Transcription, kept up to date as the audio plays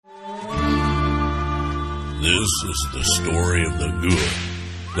This is the story of the good,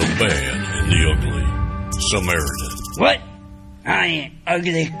 the bad, and the ugly. Samaritan. What? I ain't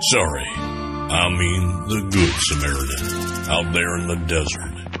ugly. Sorry, I mean the good Samaritan. Out there in the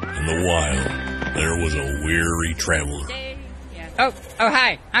desert, in the wild, there was a weary traveler. Oh,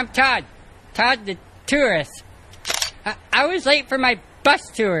 hi, I'm Todd. Todd the tourist. I was late for my bus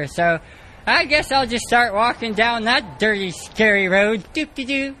tour, so I guess I'll just start walking down that dirty, scary road.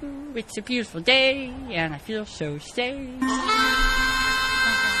 Doop-de-doo. It's a beautiful day, and I feel so safe. On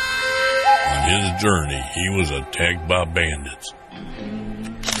his journey, he was attacked by bandits.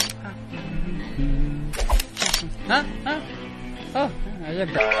 Huh? Oh,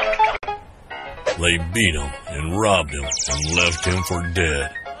 They beat him and robbed him and left him for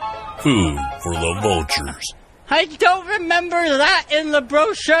dead. Food for the vultures. I don't remember that in the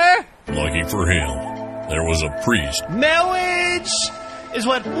brochure. Lucky for him, there was a priest. Marriage is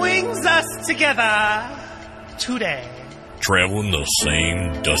what brings us together today. Traveling the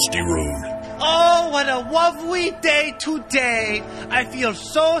same dusty road. Oh, what a lovely day today. I feel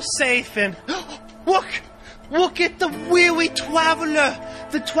so safe and... Look at the weary traveler.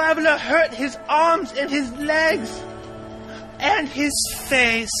 The traveler hurt his arms and his legs and his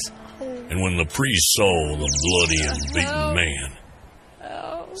face. And when the priest saw the bloody and beaten man...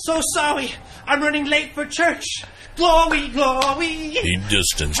 So sorry. I'm running late for church. Glory, glory. He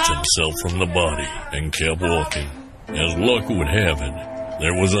distanced himself from the body and kept walking. As luck would have it,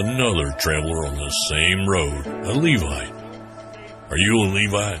 there was another traveler on the same road, a Levite. Are you a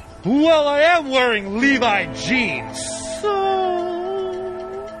Levite? Well, I am wearing Levi jeans.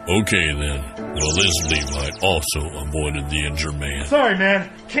 Okay, then. Well, this Levite also avoided the injured man. Sorry,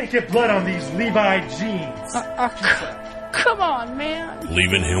 man. Can't get blood on these Levi jeans. Come on, man.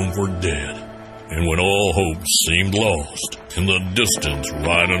 Leaving him for dead. And when all hope seemed lost, in the distance,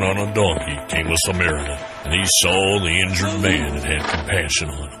 riding on a donkey, came a Samaritan. And he saw the injured man and had compassion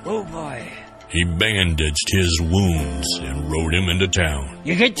on him. Oh, boy. He bandaged his wounds and rode him into town.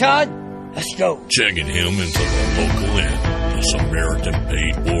 You good, Todd? Let's go. Checking him into the local inn, the Samaritan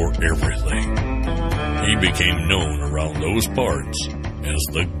paid for everything. He became known around those parts as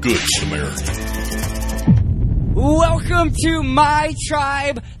the Good Samaritan. Welcome to My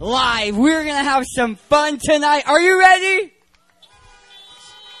Tribe Live. We're going to have some fun tonight. Are you ready?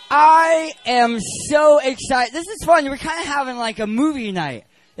 I am so excited. This is fun. We're kind of having like a movie night.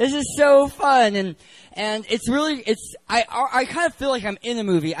 This is so fun, and it's really, I kind of feel like I'm in a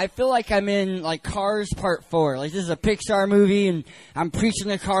movie. I feel like I'm in, like, Cars Part 4. Like, this is a Pixar movie, and I'm preaching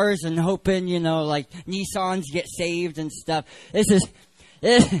to cars and hoping, like, Nissans get saved and stuff.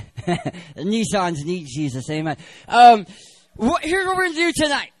 Nissans need Jesus, amen. Here's what we're going to do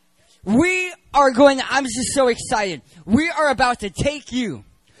tonight. I'm just so excited. We are about to take you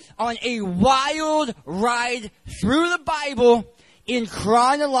on a wild ride through the Bible in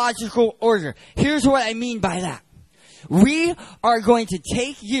chronological order. Here's what I mean by that. We are going to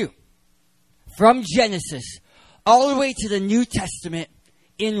take you from Genesis all the way to the New Testament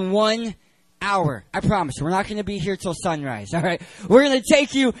in 1 hour. I promise. We're not going to be here till sunrise, all right? We're going to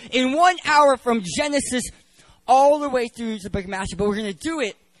take you in 1 hour from Genesis all the way through the book of Matthew, but we're going to do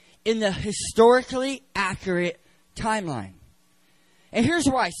it in the historically accurate timeline. And here's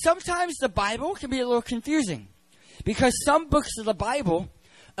why. Sometimes the Bible can be a little confusing. Because some books of the Bible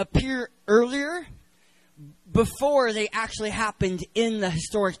appear earlier before they actually happened in the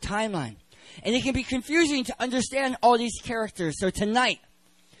historic timeline. And it can be confusing to understand all these characters. So tonight,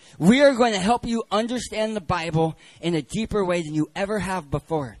 we are going to help you understand the Bible in a deeper way than you ever have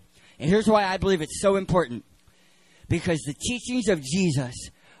before. And here's why I believe it's so important. Because the teachings of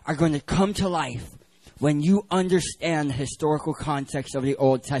Jesus are going to come to life when you understand the historical context of the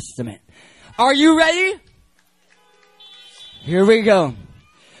Old Testament. Are you ready? Here we go.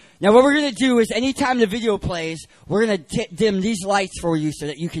 Now what we're going to do is anytime the video plays, we're going to dim these lights for you so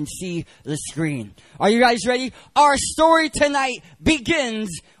that you can see the screen. Are you guys ready? Our story tonight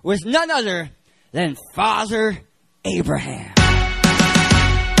begins with none other than Father Abraham.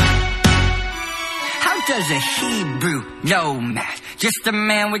 How does a Hebrew nomad, just a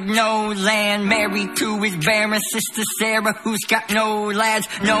man with no land, married to his barren sister Sarah, who's got no lads,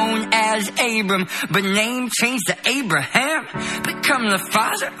 known as Abram, but name changed to Abraham, become the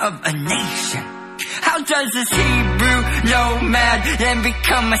father of a nation? How does this Hebrew nomad then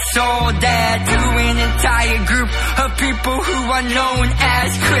become a soul dad to an entire group of people who are known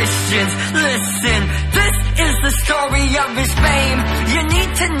as Christians? Listen, this is the story of his fame. You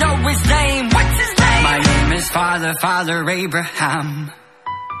need to know his name. What's his name? My name is Father Abraham.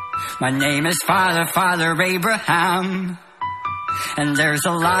 My name is Father Abraham. And there's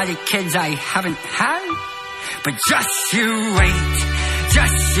a lot of kids I haven't had. But just you wait,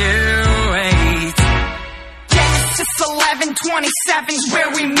 just you wait. Genesis 11:27's where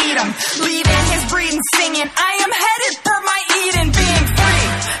we meet him, leaving his breed and singing, I am headed for my Eden, being free.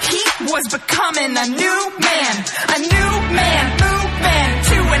 He was becoming a new man, moving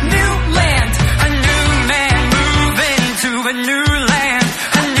to a new land, a new man moving to a new land,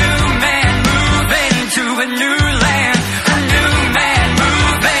 a new man moving to a new land, a new man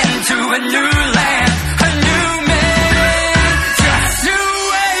moving to a new land, a new man. Just you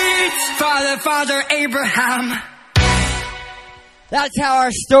wait, Father Abraham. That's how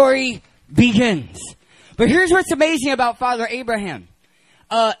our story begins. But here's what's amazing about Father Abraham.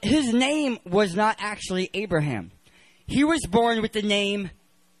 His name was not actually Abraham. He was born with the name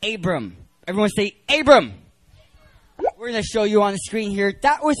Abram. Everyone say Abram. We're going to show you on the screen here.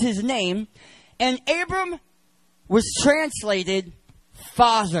 That was his name. And Abram was translated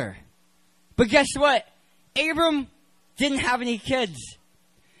father. But guess what? Abram didn't have any kids.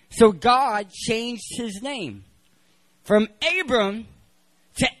 So God changed his name from Abram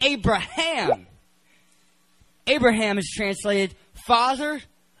to Abraham. Abraham is translated father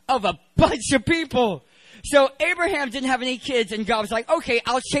of a bunch of people. So Abraham didn't have any kids, and God was like, okay,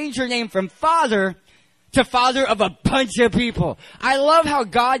 I'll change your name from father to father of a bunch of people. I love how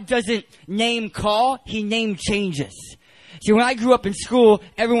God doesn't name call, he name changes. See, when I grew up in school,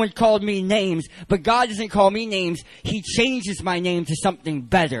 everyone called me names, but God doesn't call me names. He changes my name to something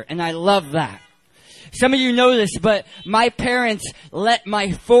better, and I love that. Some of you know this, but my parents let my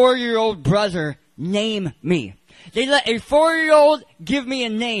 4-year-old brother name me. They let a 4-year-old give me a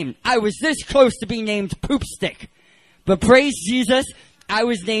name. I was this close to being named Poopstick. But praise Jesus, I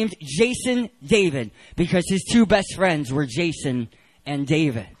was named Jason David because his 2 best friends were Jason and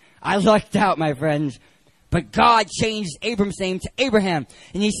David. I lucked out, my friends. But God changed Abram's name to Abraham.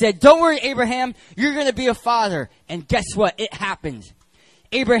 And he said, don't worry, Abraham, you're going to be a father. And guess what? It happened.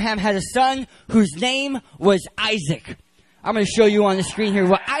 Abraham had a son whose name was Isaac. I'm going to show you on the screen here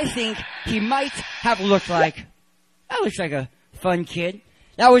what I think he might have looked like. That looks like a fun kid.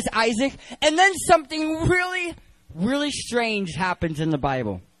 That was Isaac. And then something really, really strange happens in the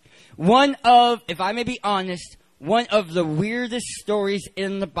Bible. One of, if I may be honest, one of the weirdest stories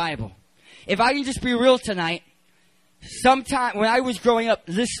in the Bible. If I can just be real tonight, sometime when I was growing up,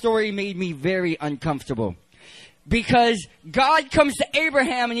 this story made me very uncomfortable. Because God comes to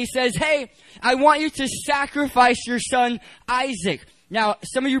Abraham and he says, hey, I want you to sacrifice your son Isaac. Now,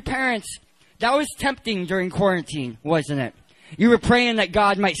 some of you parents, that was tempting during quarantine, wasn't it? You were praying that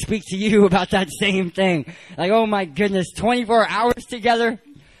God might speak to you about that same thing. Like, oh my goodness, 24 hours together.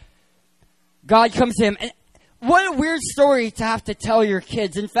 God comes to him. And what a weird story to have to tell your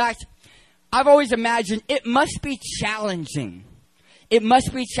kids. In fact, I've always imagined it must be challenging. It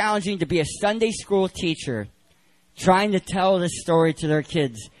must be challenging to be a Sunday school teacher trying to tell this story to their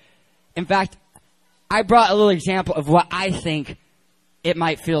kids. In fact, I brought a little example of what I think it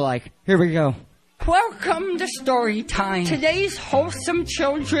might feel like. Here we go. Welcome to story time. Today's wholesome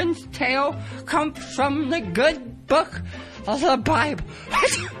children's tale comes from the good book of the Bible.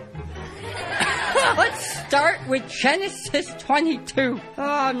 Let's start with Genesis 22.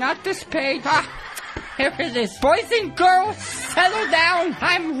 Oh, not this page. Here it is. Boys and girls, settle down.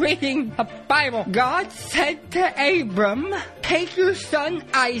 I'm reading the Bible. God said to Abram, take your son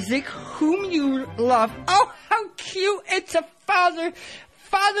Isaac, whom you love. Oh, how cute. It's a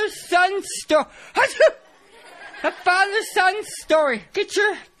father-son story. A father-son story. Get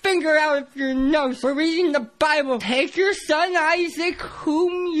your finger out of your nose. We're reading the Bible. Take your son Isaac,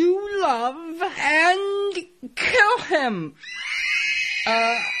 whom you love, and kill him.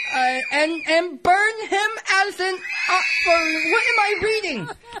 And burn him as an offering. What am I reading?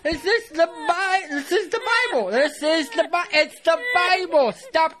 This is the Bible. It's the Bible.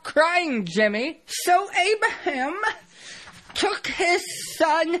 Stop crying, Jimmy. So Abraham took his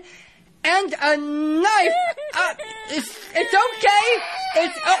son and a knife. It's okay.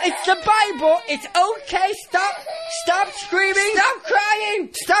 It's the Bible. It's okay. Stop screaming.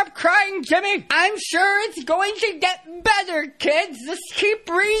 Stop crying, Jimmy. I'm sure it's going to get better, kids. Just keep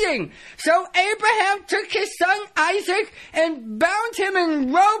reading. So Abraham took his son Isaac and bound him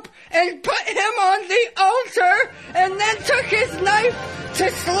in rope and put him on the altar and then took his knife to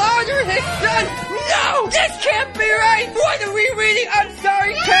slaughter his son. No! This can't be right! What are we reading? I'm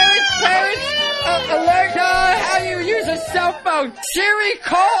sorry, parents! Alert! How do you use a cell phone? Siri,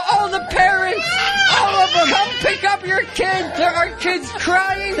 call all the parents! All of them! Come pick up your kids! There are kids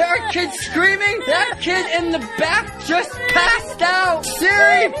crying! There are kids screaming! That kid in the back just passed out!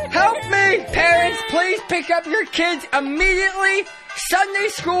 Siri, help me! Parents, please pick up your kids immediately Sunday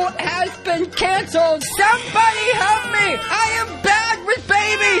school has been canceled. Somebody help me. I am bad with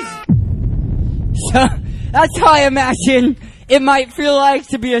babies. So that's how I imagine it might feel like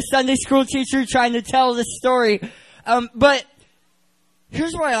to be a Sunday school teacher trying to tell this story. But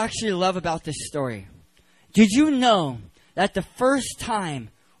here's what I actually love about this story. Did you know that the first time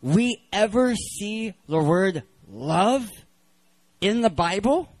we ever see the word love in the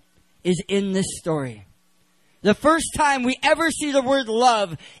Bible is in this story? The first time we ever see the word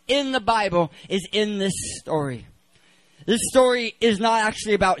love in the Bible is in this story. This story is not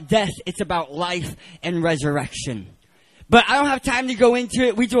actually about death. It's about life and resurrection. But I don't have time to go into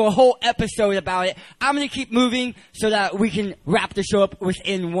it. We do a whole episode about it. I'm going to keep moving so that we can wrap the show up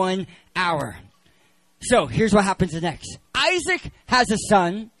within 1 hour. So here's what happens next. Isaac has a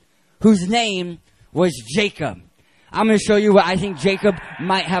son whose name was Jacob. I'm going to show you what I think Jacob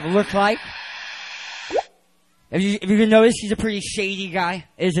might have looked like. If you can notice, he's a pretty shady guy,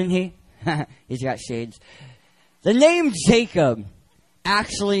 isn't he? He's got shades. The name Jacob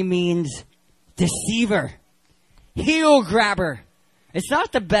actually means deceiver, heel grabber. It's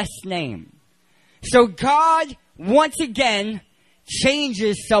not the best name. So God, once again,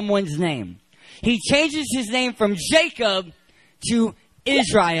 changes someone's name. He changes his name from Jacob to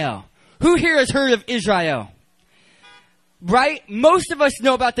Israel. Who here has heard of Israel? Right? Most of us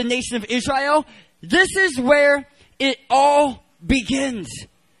know about the nation of Israel. This is where it all begins.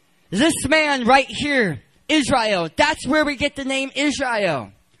 This man right here, Israel, that's where we get the name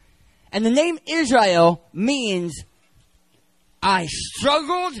Israel. And the name Israel means I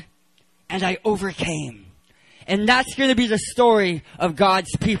struggled and I overcame. And that's going to be the story of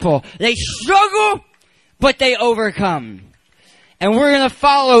God's people. They struggle, but they overcome. And we're going to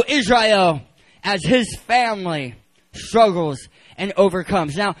follow Israel as his family struggles and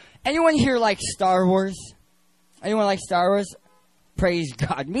overcomes. Now, anyone here like Star Wars? Anyone like Star Wars? Praise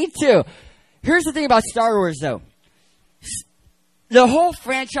God. Me too. Here's the thing about Star Wars, though. The whole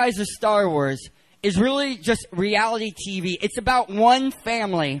franchise of Star Wars is really just reality TV. It's about one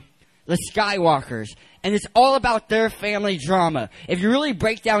family, the Skywalkers, and it's all about their family drama. If you really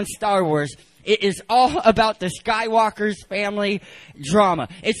break down Star Wars, it is all about the Skywalkers family drama.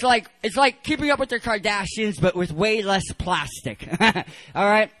 It's like Keeping Up with the Kardashians, but with way less plastic. All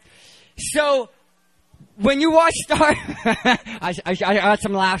right? So, when you watch Star... I got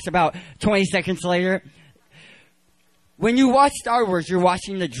some laughs about 20 seconds later. When you watch Star Wars, you're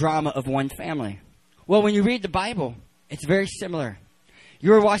watching the drama of one family. Well, when you read the Bible, it's very similar.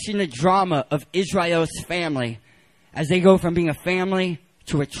 You're watching the drama of Israel's family as they go from being a family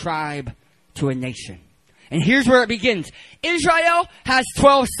to a tribe to a nation. And here's where it begins. Israel has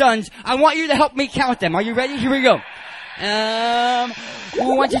 12 sons. I want you to help me count them. Are you ready? Here we go.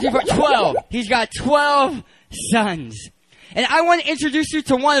 1, 2, 3, 4, 12. He's got 12 sons. And I want to introduce you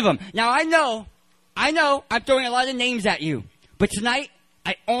to one of them. Now, I know I'm throwing a lot of names at you. But tonight,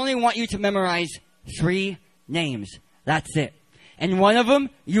 I only want you to memorize 3 names. That's it. And one of them,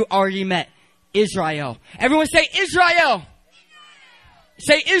 you already met. Israel. Everyone say Israel.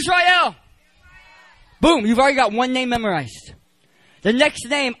 Say Israel. Boom, you've already got one name memorized. The next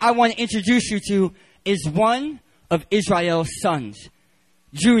name I want to introduce you to is one of Israel's sons,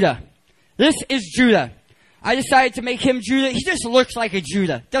 Judah. This is Judah. I decided to make him Judah. He just looks like a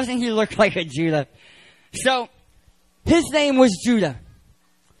Judah. Doesn't he look like a Judah? So, his name was Judah.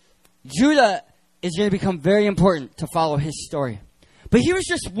 Judah is going to become very important to follow his story. But he was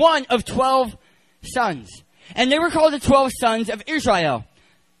just one of 12 sons. And they were called the 12 sons of Israel.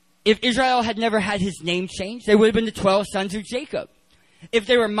 If Israel had never had his name changed, they would have been the 12 sons of Jacob. If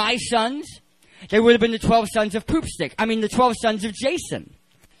they were my sons, they would have been the 12 sons of Poopstick. The 12 sons of Jason.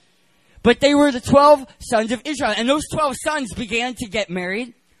 But they were the 12 sons of Israel. And those 12 sons began to get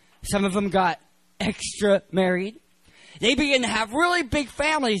married. Some of them got extra married. They began to have really big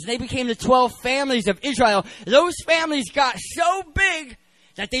families. They became the 12 families of Israel. Those families got so big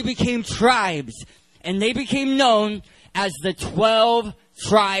that they became tribes. And they became known as the 12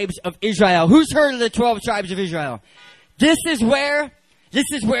 tribes of Israel. Who's heard of the 12 tribes of Israel? This is where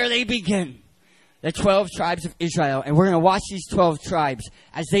they begin. The 12 tribes of Israel. And we're going to watch these 12 tribes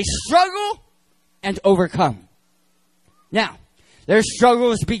as they struggle and overcome. Now, their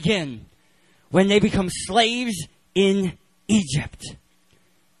struggles begin when they become slaves in Egypt.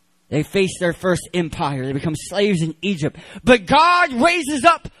 They face their first empire. They become slaves in Egypt. But God raises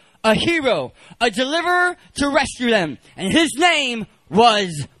up a hero, a deliverer to rescue them. And his name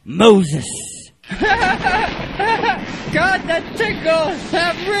was Moses. God, that tickles!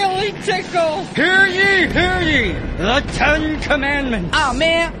 That really tickles! Hear ye, hear ye! The 10 Commandments! Oh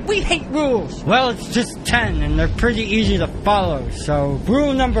man, we hate rules! Well, it's just 10, and they're pretty easy to follow. So,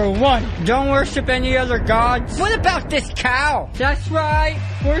 rule number 1, don't worship any other gods. What about this cow? That's right,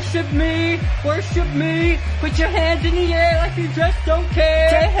 worship me, put your hands in the air like you just don't care.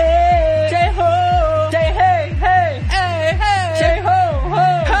 Say hey, say ho, say hey, hey, hey, hey, say ho,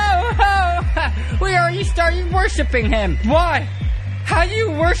 ho, ho, ho. We already started worshiping him. Why? How do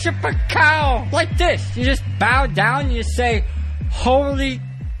you worship a cow? Like this. You just bow down and you say, holy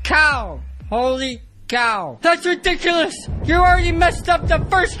cow, holy cow. That's ridiculous. You already messed up the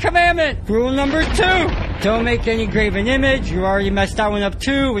first commandment. Rule number 2, don't make any graven image. You already messed that one up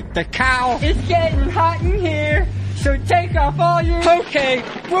too with the cow. It's getting hot in here, so take off all your... Okay,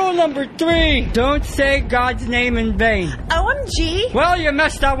 rule number 3, don't say God's name in vain. OMG. Well, you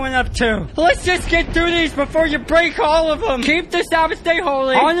messed that one up too. Let's just get through these before you break all of them. Keep the Sabbath day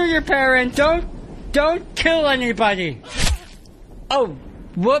holy. Honor your parents. Don't kill anybody. Oh,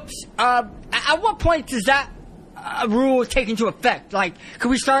 whoops. At what point does that rule take into effect? Like, could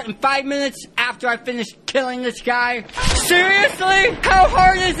we start in 5 minutes after I finish killing this guy? Seriously? How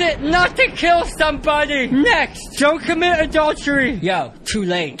hard is it not to kill somebody? Next, don't commit adultery. Yo, too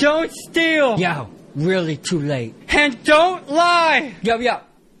late. Don't steal. Yo, really too late. And don't lie. Yo,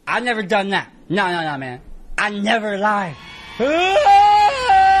 I never done that. No, man. I never lie.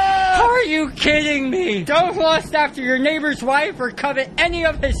 Are you kidding me? Don't lust after your neighbor's wife or covet any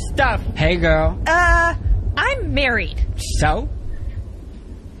of his stuff. Hey, girl. I'm married. So?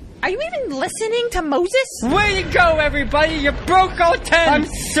 Are you even listening to Moses? Way to go, everybody! You broke all 10! I'm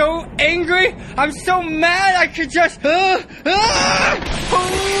so angry! I'm so mad I could just...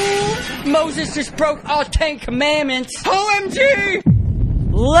 Moses just broke all 10 commandments! OMG!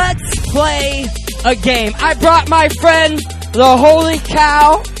 Let's play a game. I brought my friend, the Holy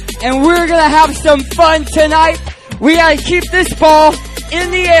Cow, and we're gonna have some fun tonight. We gotta keep this ball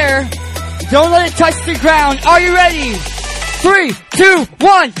in the air. Don't let it touch the ground. Are you ready? 3, 2,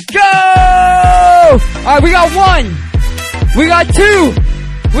 1, go! Alright, we got 1. We got 2.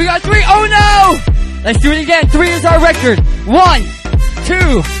 We got 3. Oh no! Let's do it again. 3 is our record. 1,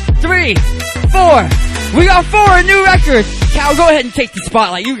 2, 3, 4. We got 4, a new record. Cal, go ahead and take the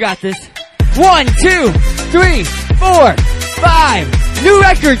spotlight. You got this. 1, 2, 3, 4, 5. New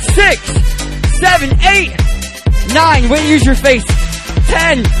record. 6, 7, 8, 9. Way to use your face.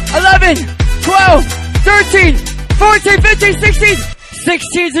 10, 11, 12, 13, 14, 15, 16.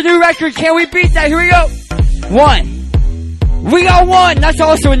 16 is a new record. Can we beat that? Here we go. 1. We got 1. That's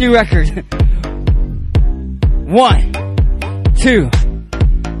also a new record. 1, 2,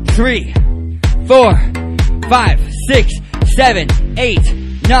 3, 4, 5, 6, 7, 8,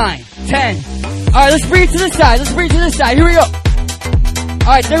 9, 10. Alright, let's bring it to the side. Here we go.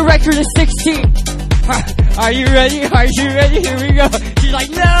 Alright, their record is 16. Are you ready? Here we go. She's like,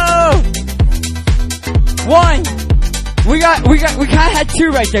 no! 1. We kinda had 2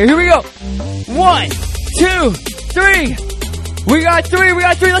 right there. Here we go. 1, 2, 3. We got 3.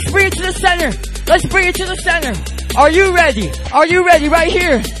 Let's bring it to the center. Are you ready? Right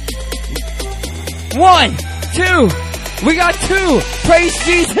here. 1, 2. We got 2. Praise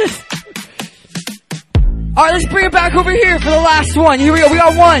Jesus. Alright, let's bring it back over here for the last one. Here we go. We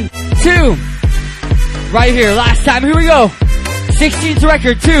got 1, 2. Right here, last time. Here we go. 16th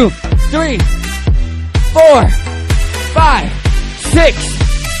record. 2, 3, 4, 5, 6,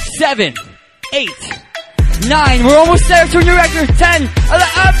 7, 8, 9. We're almost there to a new record. 10,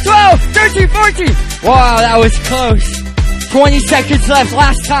 11, 12, 13, 14. Wow, that was close. 20 seconds left.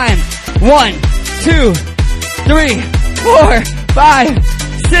 Last time. 1, 2, 3, 4, 5,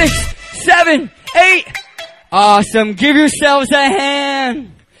 6, 7, 8. Awesome. Give yourselves a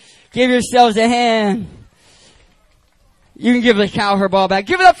hand. You can give the cow her ball back.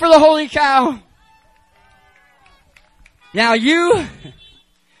 Give it up for the Holy Cow. Now you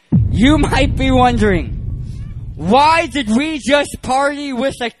might be wondering, why did we just party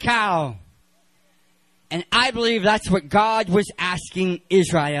with a cow? And I believe that's what God was asking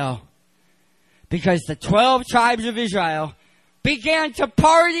Israel. Because the 12 tribes of Israel began to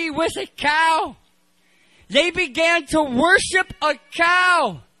party with a cow. They began to worship a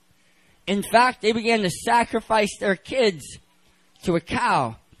cow. In fact, they began to sacrifice their kids to a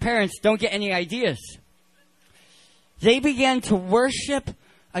cow. Parents, don't get any ideas. They began to worship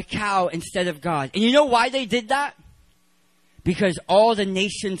a cow instead of God. And you know why they did that? Because all the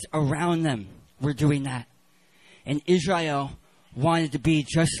nations around them were doing that. And Israel wanted to be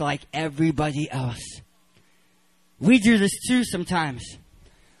just like everybody else. We do this too sometimes.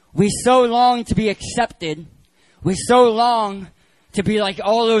 We so long to be accepted. We so long to be like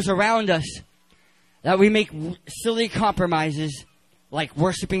all those around us that we make silly compromises like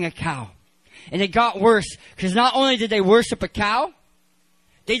worshiping a cow. And it got worse because not only did they worship a cow,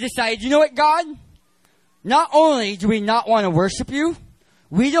 they decided, you know what, God? Not only do we not want to worship you,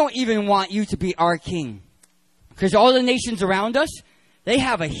 we don't even want you to be our king. Because all the nations around us, they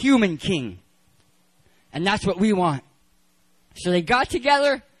have a human king. And that's what we want. So they got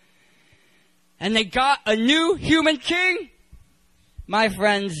together and they got a new human king. My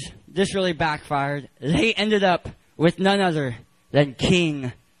friends, this really backfired. They ended up with none other than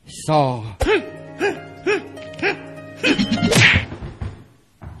King Saul.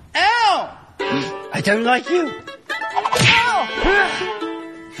 Ow! I don't like you.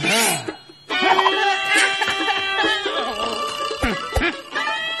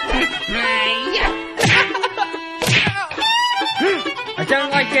 I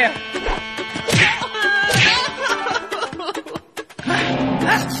don't like you.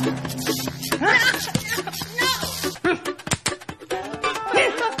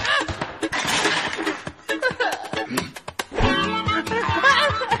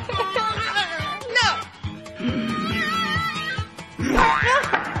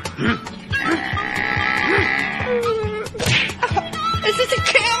 Is this a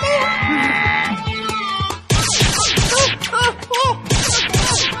camel?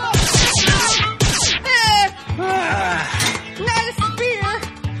 Not a spear.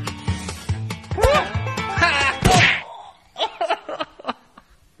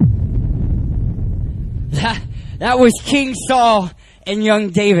 That was King Saul and young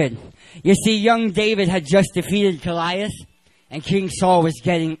David. You see, young David had just defeated Goliath, and King Saul was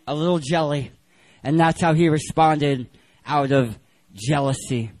getting a little jelly, and that's how he responded out of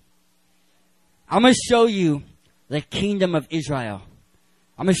jealousy. I'm going to show you the kingdom of Israel.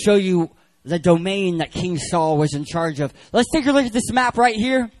 I'm going to show you the domain that King Saul was in charge of. Let's take a look at this map right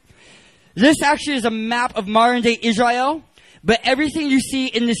here. This actually is a map of modern day Israel, but everything you see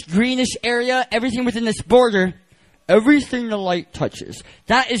in this greenish area, everything within this border, everything the light touches,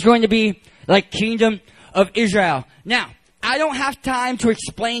 that is going to be like kingdom of Israel. Now, I don't have time to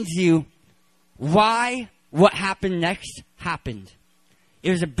explain to you why what happened next happened.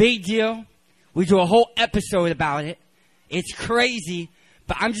 It was a big deal. We do a whole episode about it. It's crazy,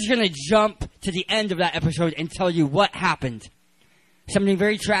 but I'm just going to jump to the end of that episode and tell you what happened. Something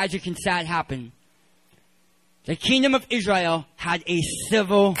very tragic and sad happened. The kingdom of Israel had a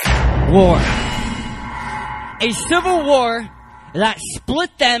civil war. A civil war that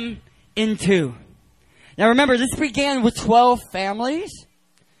split them in two. Now remember, this began with 12 families.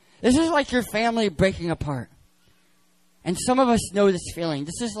 This is like your family breaking apart. And some of us know this feeling.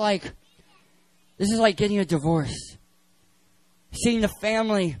 This is like getting a divorce. Seeing the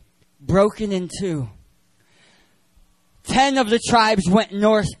family broken in two. 10 of the tribes went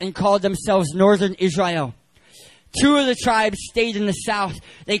north and called themselves Northern Israel. 2 of the tribes stayed in the south.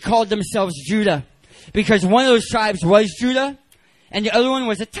 They called themselves Judah. Because one of those tribes was Judah, and the other one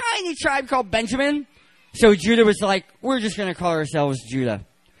was a tiny tribe called Benjamin. So Judah was like, we're just going to call ourselves Judah.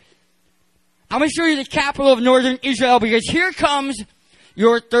 I'm going to show you the capital of Northern Israel, because here comes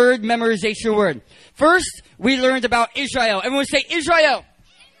your third memorization word. First, we learned about Israel. Everyone say Israel.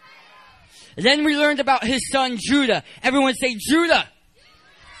 Then we learned about his son Judah. Everyone say Judah.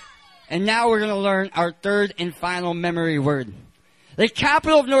 And now we're going to learn our third and final memory word. The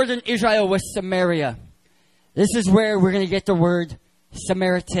capital of Northern Israel was Samaria. This is where we're going to get the word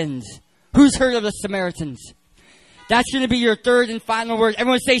Samaritans. Who's heard of the Samaritans? That's going to be your third and final word.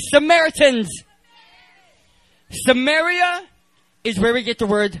 Everyone say Samaritans. Samaria is where we get the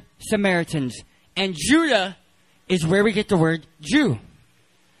word Samaritans. And Judah is where we get the word Jew.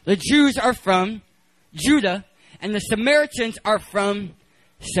 The Jews are from Judah, and the Samaritans are from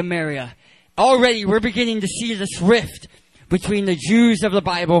Samaria. Already we're beginning to see this rift between the Jews of the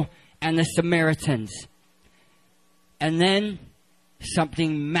Bible and the Samaritans. And then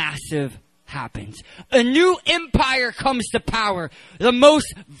something massive happens. A new empire comes to power. The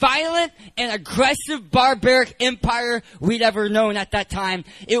most violent and aggressive barbaric empire we'd ever known at that time.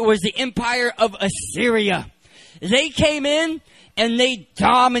 It was the empire of Assyria. They came in and they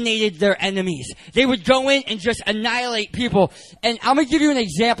dominated their enemies. They would go in and just annihilate people. And I'm going to give you an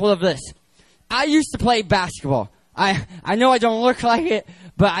example of this. I used to play basketball. I know I don't look like it,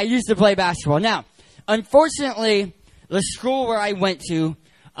 but I used to play basketball. Now, unfortunately, the school where I went to,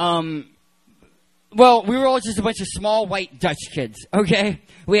 well, we were all just a bunch of small white Dutch kids, okay?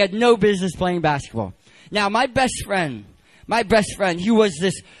 We had no business playing basketball. Now, my best friend, he was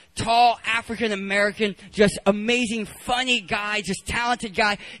this tall African American, just amazing, funny guy, just talented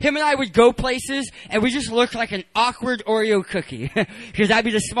guy. Him and I would go places, and we just looked like an awkward Oreo cookie. Because I'd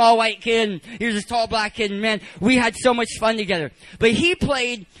be the small white kid, and he was this tall black kid, and man, we had so much fun together. But he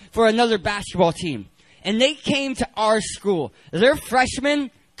played for another basketball team, and they came to our school. Their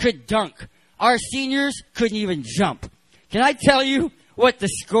freshmen could dunk. Our seniors couldn't even jump. Can I tell you what the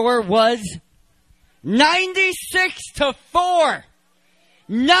score was? 96-4.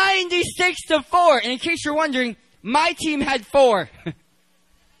 96-4. And in case you're wondering, my team had 4.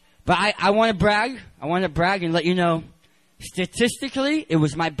 But I want to brag. I want to brag and let you know, statistically, it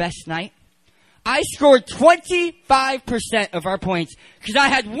was my best night. I scored 25% of our points because I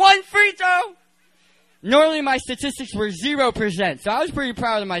had 1 free throw. Normally my statistics were 0%. So I was pretty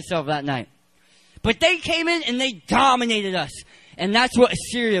proud of myself that night. But they came in and they dominated us. And that's what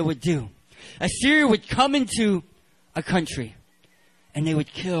Assyria would do. Assyria would come into a country. And they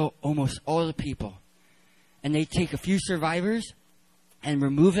would kill almost all the people. And they'd take a few survivors and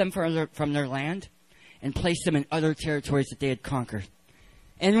remove them from their land and place them in other territories that they had conquered.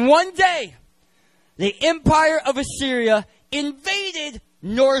 And one day, the empire of Assyria invaded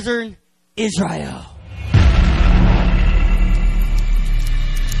northern Israel.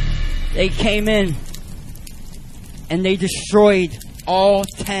 They came in and they destroyed all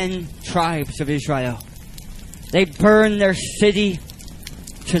 10 tribes of Israel. They burned their city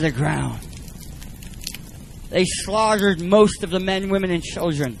to the ground. They slaughtered most of the men, women, and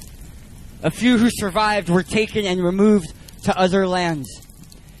children. A few who survived were taken and removed to other lands.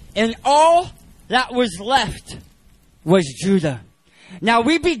 And all that was left was Judah. Now,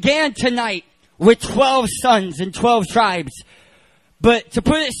 we began tonight with 12 sons and 12 tribes. But to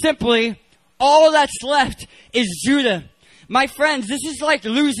put it simply, all that's left is Judah. My friends, this is like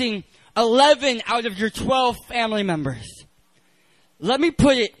losing 11 out of your 12 family members. Let me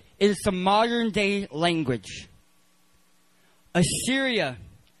put it in some modern day language. Assyria,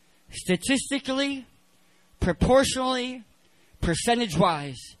 statistically, proportionally,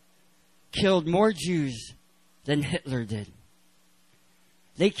 percentage-wise, killed more Jews than Hitler did.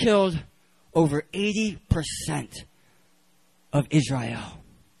 They killed over 80% of Israel.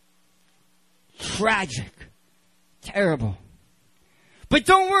 Tragic. Terrible. But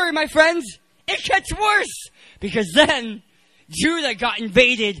don't worry, my friends. It gets worse. Because then Judah got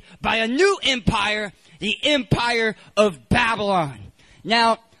invaded by a new empire, the empire of Babylon.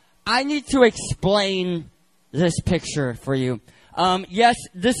 Now, I need to explain this picture for you. Yes,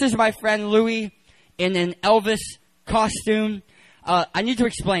 this is my friend Louis in an Elvis costume. I need to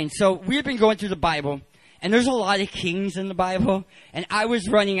explain. So we've been going through the Bible, and there's a lot of kings in the Bible, and I was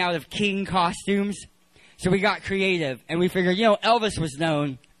running out of king costumes. So we got creative, and we figured, Elvis was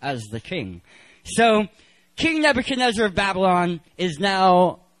known as the king. So King Nebuchadnezzar of Babylon is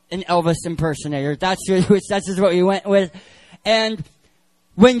now an Elvis impersonator. That's just what we went with. And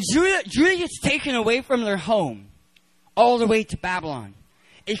when Judah gets taken away from their home, all the way to Babylon,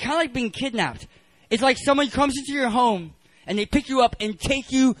 it's kind of like being kidnapped. It's like someone comes into your home, and they pick you up and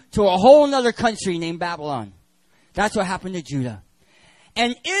take you to a whole other country named Babylon. That's what happened to Judah.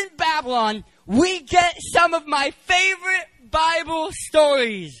 And in Babylon, we get some of my favorite Bible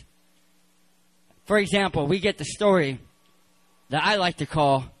stories. For example, we get the story that I like to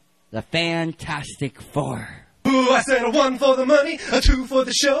call the Fantastic Four. Ooh, I said a 1 for the money, a 2 for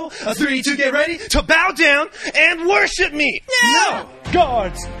the show, a 3 to get ready to bow down and worship me. No!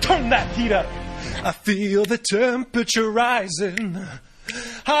 Guards, turn that heat up. I feel the temperature rising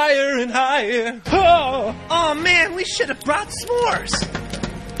higher and higher. Oh man, we should have brought s'mores.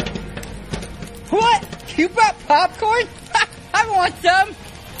 What? You brought popcorn? I want some.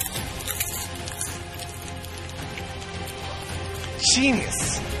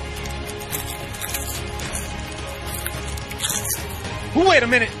 Genius. Wait a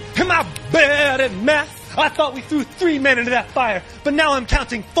minute. Am I bad at math? I thought we threw 3 men into that fire, but now I'm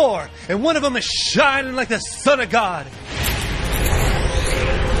counting 4, and one of them is shining like the Son of God.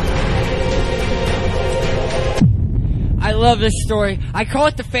 I love this story. I call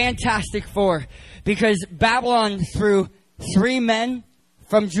it the Fantastic Four because Babylon threw 3 men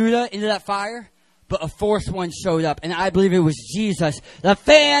from Judah into that fire, but a 4th one showed up, and I believe it was Jesus, the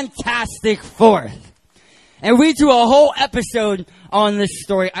Fantastic Fourth. And we do a whole episode on this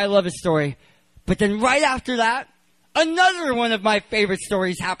story. I love this story. But then right after that, another one of my favorite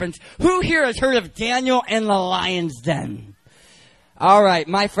stories happens. Who here has heard of Daniel and the Lion's Den? All right,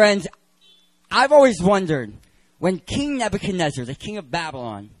 my friends, I've always wondered, when King Nebuchadnezzar, the king of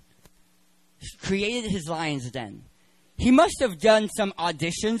Babylon, created his lion's den, he must have done some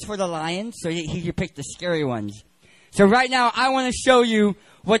auditions for the lions so he could pick the scary ones. So right now, I want to show you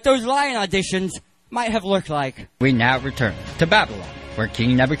what those lion auditions might have looked like. We now return to Babylon, where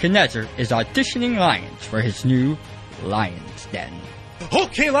King Nebuchadnezzar is auditioning lions for his new lion's den.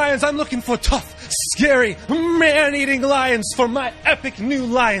 Okay, lions, I'm looking for tough, scary, man-eating lions for my epic new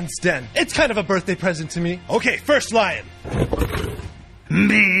lion's den. It's kind of a birthday present to me. Okay, first lion.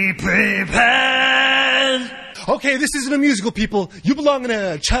 Be prepared. Okay, this isn't a musical, people. You belong in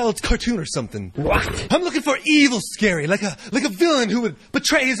a child's cartoon or something. What? I'm looking for evil scary, like a villain who would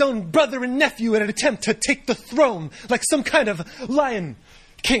betray his own brother and nephew in an attempt to take the throne, like some kind of lion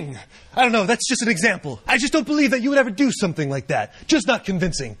king. I don't know, that's just an example. I just don't believe that you would ever do something like that. Just not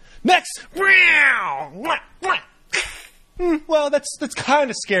convincing. Next! Well, that's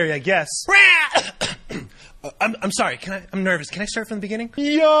kind of scary, I guess. I'm sorry, I'm nervous. Can I start from the beginning?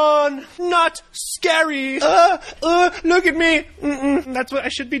 Yawn! Not scary! Look at me! That's what I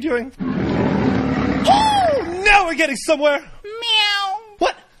should be doing. Oh! Now we're getting somewhere! Meow.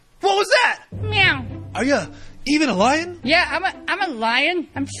 What? What was that? Meow. Are you even a lion? Yeah, I'm a lion.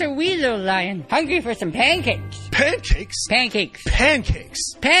 I'm just a wee little lion. Hungry for some pancakes. Pancakes? Pancakes.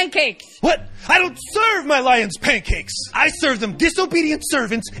 Pancakes? Pancakes. What? I don't serve my lions pancakes! I serve them disobedient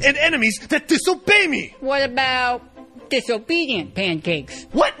servants and enemies that disobey me! What about disobedient pancakes?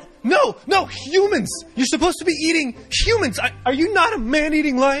 What? No, humans! You're supposed to be eating humans! Are you not a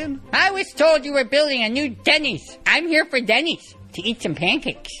man-eating lion? I was told you were building a new Denny's. I'm here for Denny's to eat some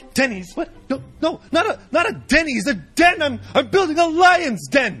pancakes. Denny's? What? No, not a Denny's, a den! I'm building a lion's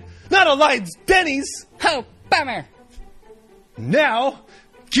den! Not a lion's Denny's! Oh, bummer. Now,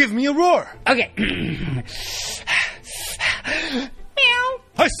 give me a roar! Okay. Meow.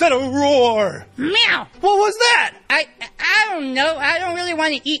 I said a roar! Meow. What was that? I don't know. I don't really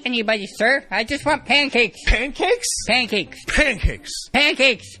want to eat anybody, sir. I just want pancakes. Pancakes? Pancakes. Pancakes.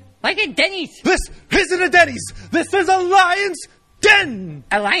 Pancakes. Like a Denny's. This isn't a Denny's! This is a lion's den!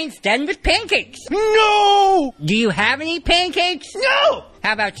 A lion's den with pancakes. No! Do you have any pancakes? No!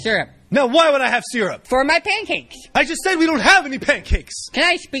 How about syrup? Now, why would I have syrup? For my pancakes. I just said we don't have any pancakes! Can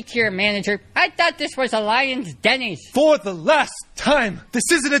I speak to your manager? I thought this was a lion's Denny's. For the last time, this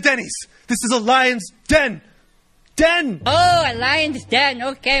isn't a Denny's. This is a lion's den. Den! Oh, a lion's den.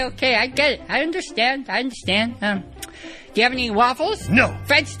 Okay. I get it. I understand. Do you have any waffles? No.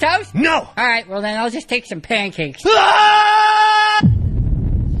 French toast? No! All right, well then I'll just take some pancakes. Ah!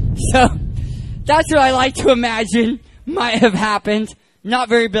 So, that's what I like to imagine might have happened. Not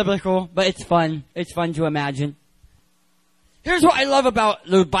very biblical, but it's fun. It's fun to imagine. Here's what I love about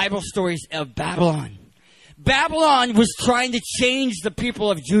the Bible stories of Babylon. Babylon was trying to change the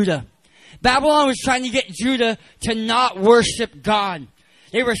people of Judah. Babylon was trying to get Judah to not worship God.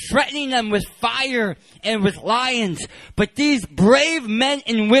 They were threatening them with fire and with lions. But these brave men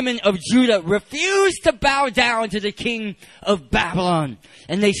and women of Judah refused to bow down to the king of Babylon.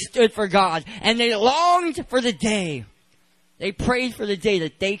 And they stood for God. And they longed for the day. They prayed for the day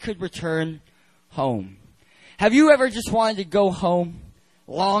that they could return home. Have you ever just wanted to go home?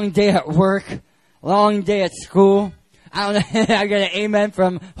 Long day at work. Long day at school. I don't know. I got an amen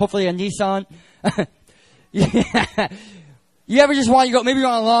from hopefully a Nissan. Yeah. You ever just want to go, maybe you're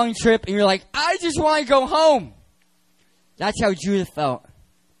on a long trip and you're like, I just want to go home. That's how Judah felt.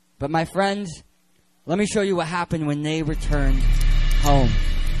 But my friends, let me show you what happened when they returned home.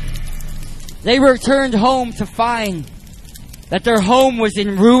 They returned home to find that their home was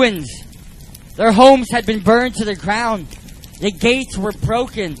in ruins. Their homes had been burned to the ground. The gates were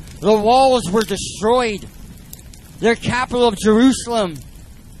broken. The walls were destroyed. Their capital of Jerusalem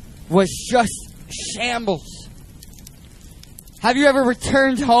was just shambles. Have you ever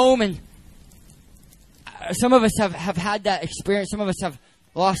returned home and some of us have had that experience. Some of us have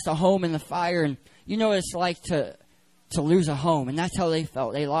lost a home in the fire, and you know what it's like to lose a home, and that's how they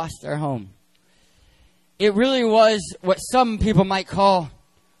felt. They lost their home. It really was what some people might call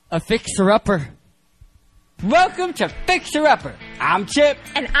a fixer-upper. Welcome to Fixer Upper. I'm Chip.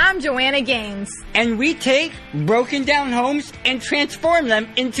 And I'm Joanna Gaines. And we take broken down homes and transform them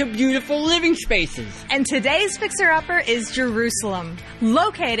into beautiful living spaces. And today's fixer-upper is Jerusalem,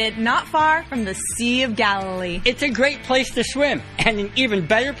 located not far from the Sea of Galilee. It's a great place to swim, and an even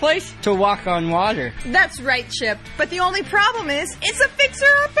better place to walk on water. That's right, Chip. But the only problem is, it's a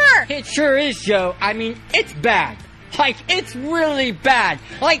fixer-upper. It sure is, Joe. I mean, it's bad. Like, it's really bad.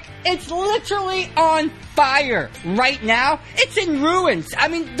 Like, it's literally on fire. Right now, it's in ruins. I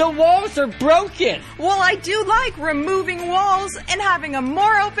mean, the walls are broken. Well, I do like removing walls and having a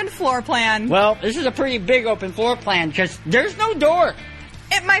more open floor plan. Well, this is a pretty big open floor plan because there's no door.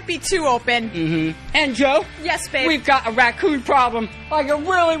 It might be too open. And Joe? Yes, babe. We've got a raccoon problem. Like a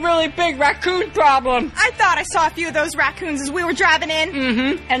really, really big raccoon problem. I thought I saw a few of those raccoons as we were driving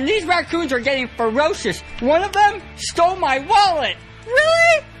in. And these raccoons are getting ferocious. One of them stole my wallet.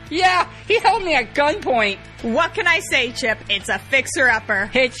 Really? Yeah, he held me at gunpoint. What can I say, Chip? It's a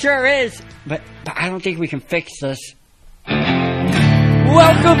fixer-upper. It sure is. But I don't think we can fix this.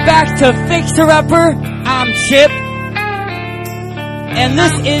 Welcome back to Fixer Upper. I'm Chip. And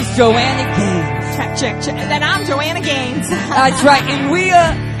this is Joanna Gaines. Check. And I'm Joanna Gaines. That's right. And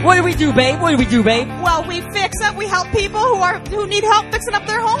what do we do, babe? Well, we fix up. We help people who need help fixing up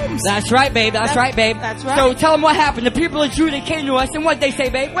their homes. That's right, babe. That's right. That's right. So tell them what happened. The people of Judah came to us, and what they say,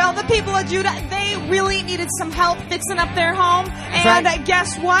 babe? Well, the people of Judah, they really needed some help fixing up their home. That's right.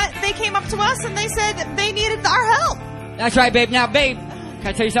 Guess what? They came up to us and they said they needed our help. That's right, babe. Now, babe, can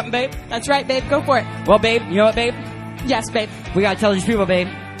I tell you something, babe? That's right, babe. Go for it. Well, babe, you know what, babe? Yes, babe. We gotta tell these people, babe.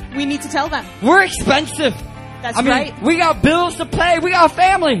 We need to tell them. We're expensive. That's right. We got bills to pay. We got a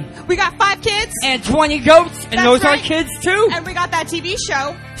family. We got 5 kids. And 20 goats. And That's those right. are kids, too. And we got that TV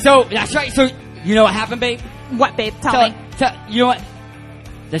show. So, that's right. So, you know what happened, babe? What, babe? Tell me. You know what?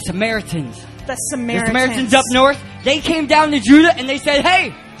 The Samaritans. The Samaritans. The Samaritans up north, they came down to Judah and they said,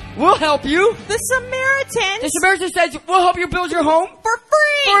 hey, we'll help you. The Samaritans. The Samaritans said, we'll help you build your home. For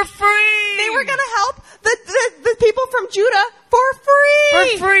free. For free. They were going to help the people from Judah for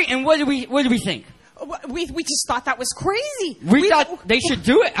free. For free. And what do we think? We just thought that was crazy. We thought they should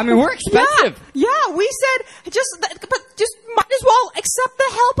do it. I mean, we're expensive. Yeah, we said just might as well accept the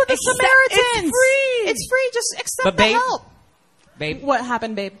help of the Samaritans. It's free. It's free. Just accept the help. Babe. What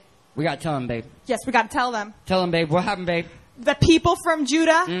happened, babe? We got to tell them, babe. Yes, we got to tell them. Tell them, babe. What happened, babe? The people from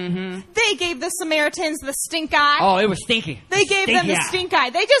Judah, they gave the Samaritans the stink eye. Oh, it was stinky. They gave them the stink eye.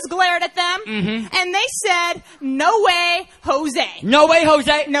 They just glared at them, and they said, no way, Jose. No way,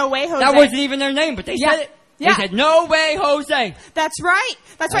 Jose. No way, Jose. That wasn't even their name, but they said it. Yeah. They said, no way, Jose. That's right.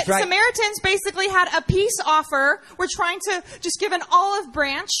 That's right. Samaritans basically had a peace offer. We're trying to just give an olive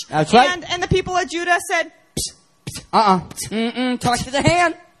branch. That's right. And the people of Judah said, Talk to the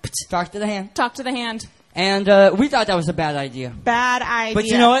hand. Talk to the hand. Talk to the hand. And we thought that was a bad idea. Bad idea. But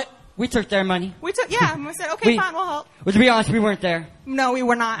you know what? We took their money. We said, okay, fine, we'll help. Well, to be honest, we weren't there. No, we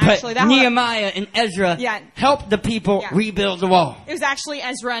were not, actually. But Nehemiah and Ezra helped the people rebuild the wall. It was actually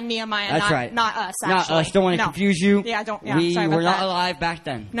Ezra and Nehemiah, not us, actually. Not us. Don't want to confuse you. Yeah, don't. Yeah, we sorry about were not that. alive back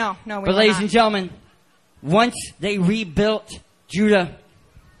then. No, we were But ladies not. and gentlemen, once they rebuilt Judah,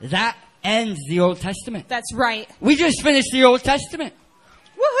 that ends the Old Testament. That's right. We just finished the Old Testament.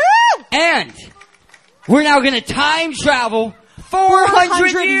 Woohoo! And we're now going to time travel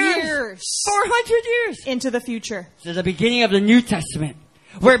 400 years. 400 years. Into the future. To the beginning of the New Testament.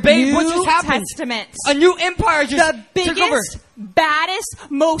 Where, babe, what just happened? Testament. A new empire just took over. The biggest, baddest,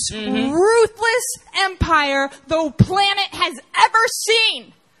 most ruthless empire the planet has ever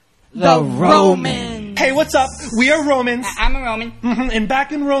seen. The Romans. Hey, what's up? We are Romans. I'm a Roman. And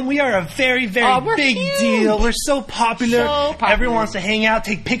back in Rome, we are a very, very big deal. We're so popular. Everyone wants to hang out,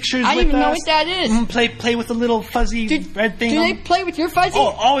 take pictures with us. I don't even know what that is. Play with the little fuzzy red thing. Do they play with your fuzzy? Oh,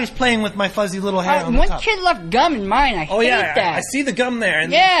 always playing with my fuzzy little hand on the one top. kid left gum in mine. I hate that. I see the gum there.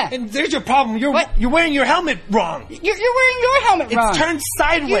 And, yeah. And there's your problem. You're wearing your helmet wrong. You're wearing your helmet wrong. It's turned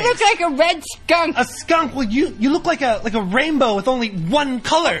sideways. You look like a red skunk. A skunk? Well, you look like a rainbow with only one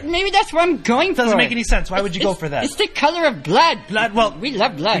color. Maybe that's what I'm going for. Doesn't make any sense. Why would you go for that? It's the color of blood. Blood? Well, we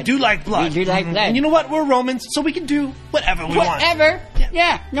love blood. We do like blood. We do like blood. And you know what? We're Romans, so we can do whatever we want. Whatever.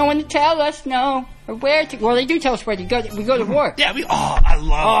 Yeah. No one to tell us no. Or where to. Well, they do tell us where to go. We go to war. Yeah. I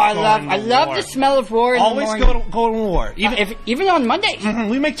love the smell of war. Always go to war. Even on Mondays.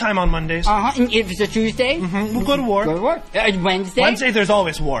 We make time on Mondays. And if it's a Tuesday, we'll go to war. Go to war. Wednesday. Wednesday, there's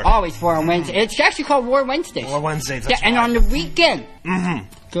always war. Always war on Wednesday. It's actually called War Wednesdays. War Wednesdays. And on the weekend,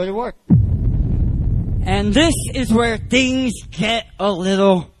 go to war. And this is where things get a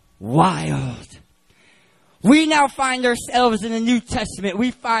little wild. We now find ourselves in the New Testament.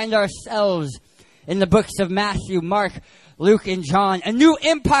 We find ourselves in the books of Matthew, Mark, Luke, and John. A new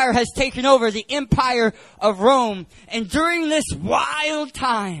empire has taken over, the empire of Rome. And during this wild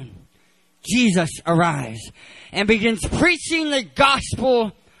time, Jesus arrives and begins preaching the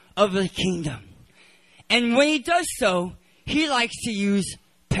gospel of the kingdom. And when he does so, he likes to use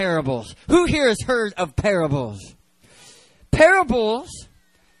parables. Who here has heard of parables? Parables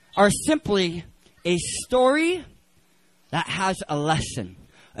are simply a story that has a lesson.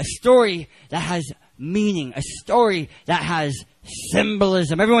 A story that has meaning. A story that has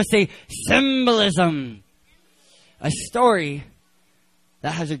symbolism. Everyone say symbolism. A story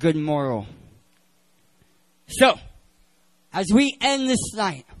that has a good moral. So, as we end this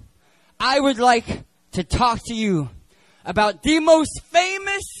night, I would like to talk to you about the most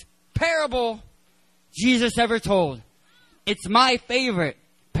famous parable Jesus ever told. It's my favorite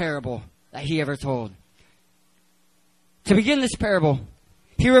parable that he ever told. To begin this parable,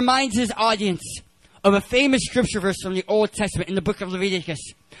 he reminds his audience of a famous scripture verse from the Old Testament in the book of Leviticus.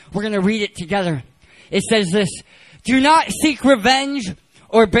 We're going to read it together. It says this: "Do not seek revenge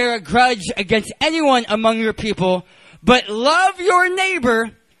or bear a grudge against anyone among your people, but love your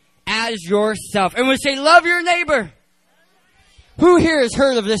neighbor as yourself." And we'll say, love your neighbor. Who here has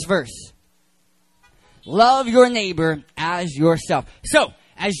heard of this verse? Love your neighbor as yourself. So,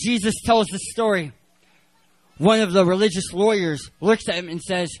 as Jesus tells the story, one of the religious lawyers looks at him and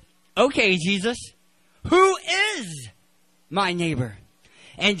says, "Okay, Jesus, who is my neighbor?"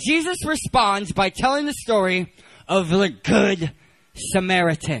 And Jesus responds by telling the story of the Good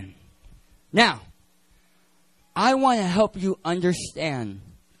Samaritan. Now, I want to help you understand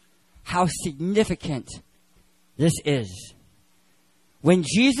how significant this is. When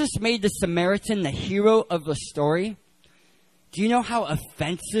Jesus made the Samaritan the hero of the story, do you know how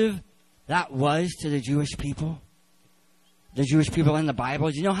offensive that was to the Jewish people? The Jewish people in the Bible.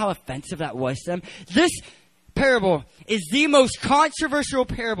 Do you know how offensive that was to them? This parable is the most controversial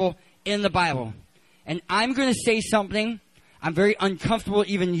parable in the Bible. And I'm going to say something. I'm very uncomfortable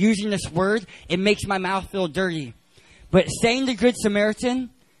even using this word. It makes my mouth feel dirty. But saying the Good Samaritan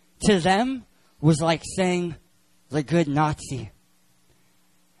to them was like saying the good Nazi.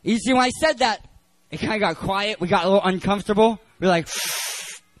 You see, when I said that, it kind of got quiet. We got a little uncomfortable. We're like,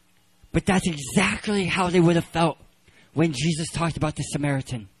 but that's exactly how they would have felt when Jesus talked about the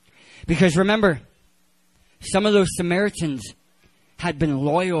Samaritan. Because remember, some of those Samaritans had been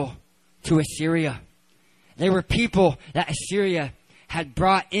loyal to Assyria. They were people that Assyria had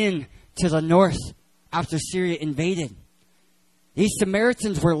brought in to the north after Syria invaded. These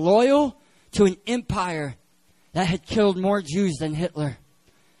Samaritans were loyal to an empire that had killed more Jews than Hitler.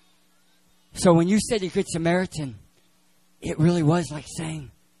 So when you said the Good Samaritan, it really was like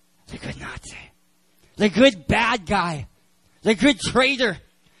saying the good Nazi, the good bad guy, the good traitor,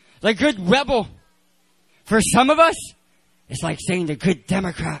 the good rebel. For some of us, it's like saying the good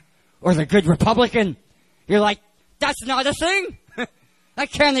Democrat or the good Republican. You're like, that's not a thing.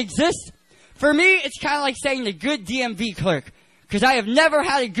 That can't exist. For me, it's kind of like saying the good DMV clerk, because I have never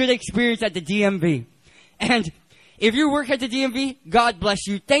had a good experience at the DMV. And if you work at the DMV, God bless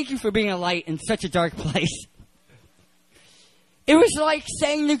you. Thank you for being a light in such a dark place. It was like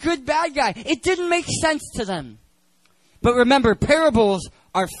saying the good bad guy. It didn't make sense to them. But remember, parables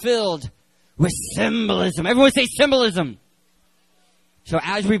are filled with symbolism. Everyone say symbolism. So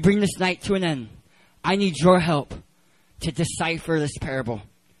as we bring this night to an end, I need your help to decipher this parable.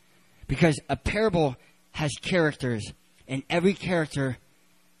 Because a parable has characters, and every character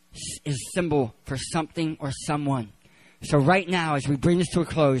is a symbol for something or someone. So right now, as we bring this to a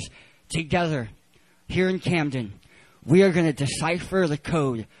close, together, here in Camden, we are going to decipher the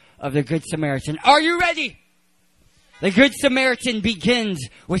code of the Good Samaritan. Are you ready? The Good Samaritan begins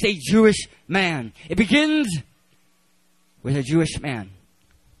with a Jewish man. It begins with a Jewish man.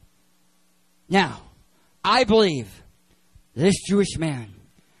 Now, I believe this Jewish man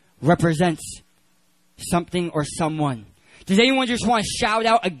represents something or someone. Does anyone just want to shout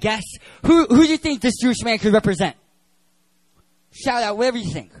out a guess? Who do you think this Jewish man could represent? Shout out whatever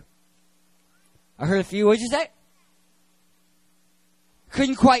you think. I heard a few. What did you say?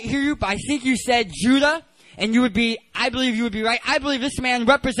 Couldn't quite hear you, but I think you said Judah. And I believe you would be right. I believe this man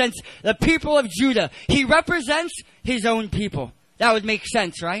represents the people of Judah. He represents his own people. That would make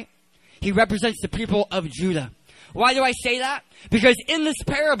sense, right? He represents the people of Judah. Why do I say that? Because in this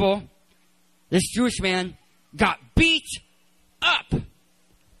parable, this Jewish man got beat up.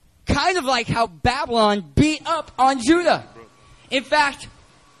 Kind of like how Babylon beat up on Judah. In fact,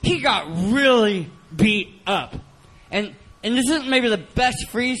 he got really beat up. And this isn't maybe the best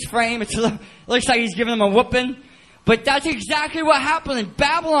freeze frame. It looks like he's giving them a whooping. But that's exactly what happened. And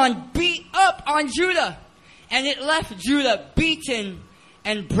Babylon beat up on Judah. And it left Judah beaten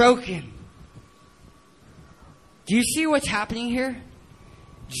and broken. Do you see what's happening here?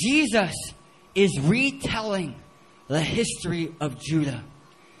 Jesus is retelling the history of Judah.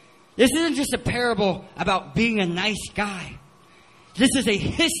 This isn't just a parable about being a nice guy. This is a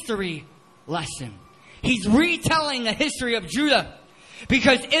history lesson. He's retelling the history of Judah.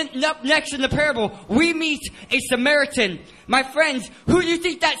 Because up next in the parable, we meet a Samaritan. My friends, who do you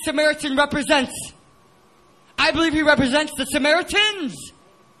think that Samaritan represents? I believe he represents the Samaritans.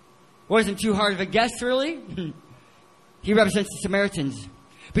 Wasn't too hard of a guess, really. He represents the Samaritans.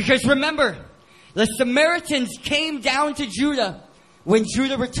 Because remember, The Samaritans came down to Judah when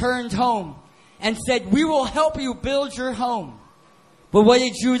Judah returned home and said, "We will help you build your home." But what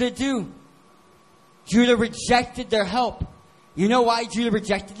did Judah do? Judah rejected their help. You know why Judah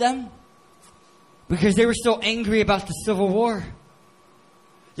rejected them? Because they were still angry about the civil war.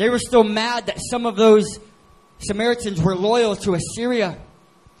 They were still mad that some of those Samaritans were loyal to Assyria.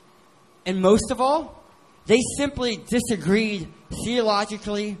 And most of all, they simply disagreed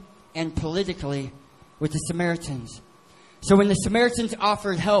theologically and politically with the Samaritans. So when the Samaritans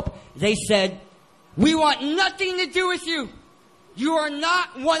offered help, they said, "We want nothing to do with you. You are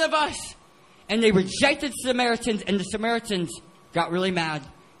not one of us." And they rejected Samaritans, and the Samaritans got really mad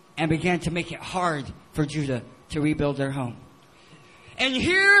and began to make it hard for Judah to rebuild their home. And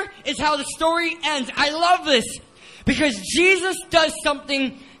here is how the story ends. I love this because Jesus does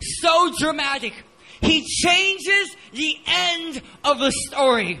something so dramatic. He changes the end of the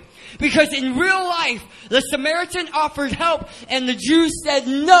story. Because in real life, the Samaritan offered help and the Jews said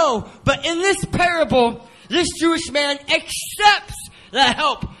no. But in this parable, this Jewish man accepts the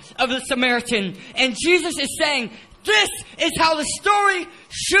help of the Samaritan. And Jesus is saying, this is how the story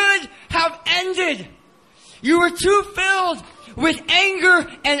should have ended. You were too filled with anger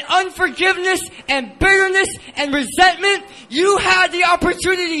and unforgiveness and bitterness and resentment. You had the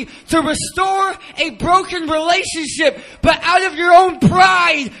opportunity to restore a broken relationship, but out of your own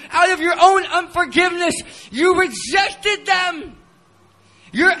pride, out of your own unforgiveness, you rejected them.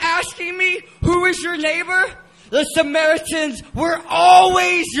 You're asking me, who is your neighbor? The Samaritans were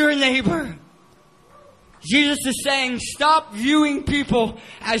always your neighbor. Jesus is saying, stop viewing people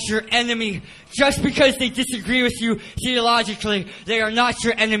as your enemy. Just because they disagree with you theologically, they are not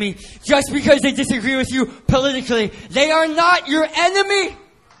your enemy. Just because they disagree with you politically, they are not your enemy.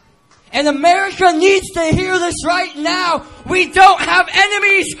 And America needs to hear this right now. We don't have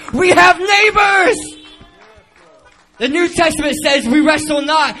enemies. We have neighbors. The New Testament says we wrestle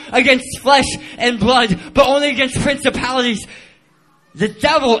not against flesh and blood, but only against principalities. The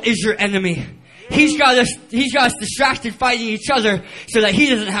devil is your enemy. He's got us distracted fighting each other so that he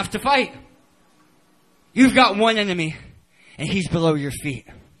doesn't have to fight. You've got one enemy, and he's below your feet.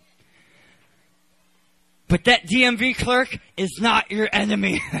 But that DMV clerk is not your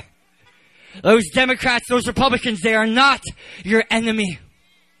enemy. Those Democrats, those Republicans, they are not your enemy.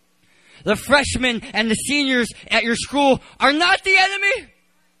 The freshmen and the seniors at your school are not the enemy.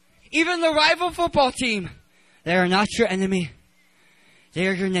 Even the rival football team, they are not your enemy. They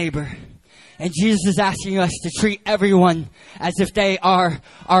are your neighbor. And Jesus is asking us to treat everyone as if they are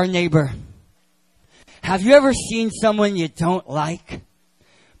our neighbor. Have you ever seen someone you don't like,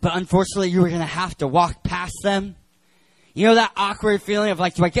 but unfortunately you were going to have to walk past them? You know that awkward feeling of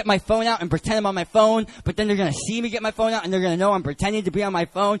like, do I get my phone out and pretend I'm on my phone, but then they're going to see me get my phone out and they're going to know I'm pretending to be on my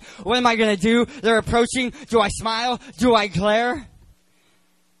phone? What am I going to do? They're approaching. Do I smile? Do I glare?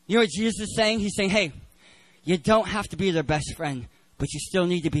 You know what Jesus is saying? He's saying, hey, you don't have to be their best friend, but you still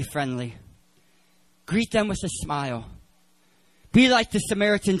need to be friendly. Greet them with a smile. Be like the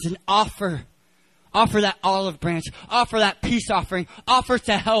Samaritans and offer that olive branch. Offer that peace offering. Offer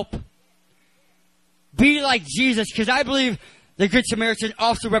to help. Be like Jesus, because I believe the Good Samaritan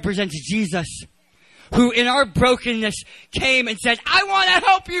also represents Jesus, who in our brokenness came and said, I want to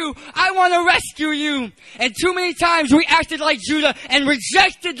help you. I want to rescue you. And too many times we acted like Judah and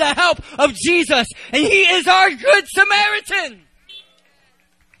rejected the help of Jesus. And he is our Good Samaritan.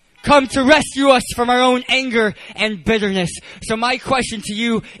 Come to rescue us from our own anger and bitterness. So my question to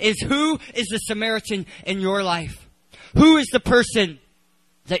you is, who is the Samaritan in your life? Who is the person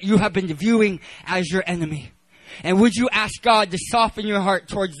that you have been viewing as your enemy? And would you ask God to soften your heart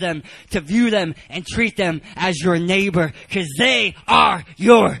towards them, to view them and treat them as your neighbor, because they are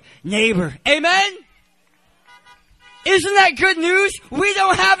your neighbor. Amen? Isn't that good news? We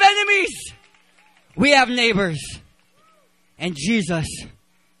don't have enemies. We have neighbors. And Jesus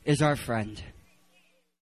is our friend.